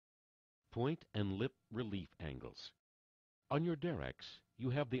Point and lip relief angles. On your Darex, you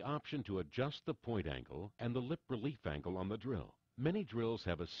have the option to adjust the point angle and the lip relief angle on the drill. Many drills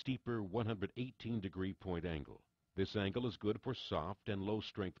have a steeper 118-degree point angle. This angle is good for soft and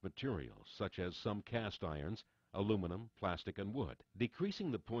low-strength materials, such as some cast irons, aluminum, plastic, and wood.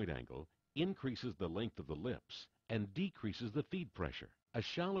 Decreasing the point angle increases the length of the lips and decreases the feed pressure. A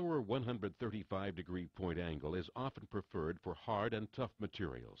shallower 135-degree point angle is often preferred for hard and tough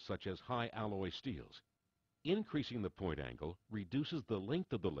materials, such as high alloy steels. Increasing the point angle reduces the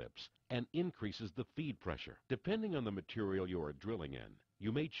length of the lips and increases the feed pressure. Depending on the material you are drilling in,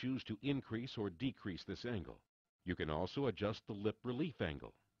 you may choose to increase or decrease this angle. You can also adjust the lip relief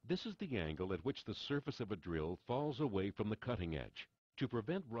angle. This is the angle at which the surface of a drill falls away from the cutting edge. To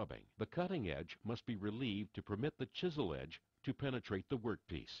prevent rubbing, the cutting edge must be relieved to permit the chisel edge to penetrate the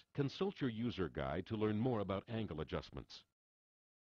workpiece. Consult your user guide to learn more about angle adjustments.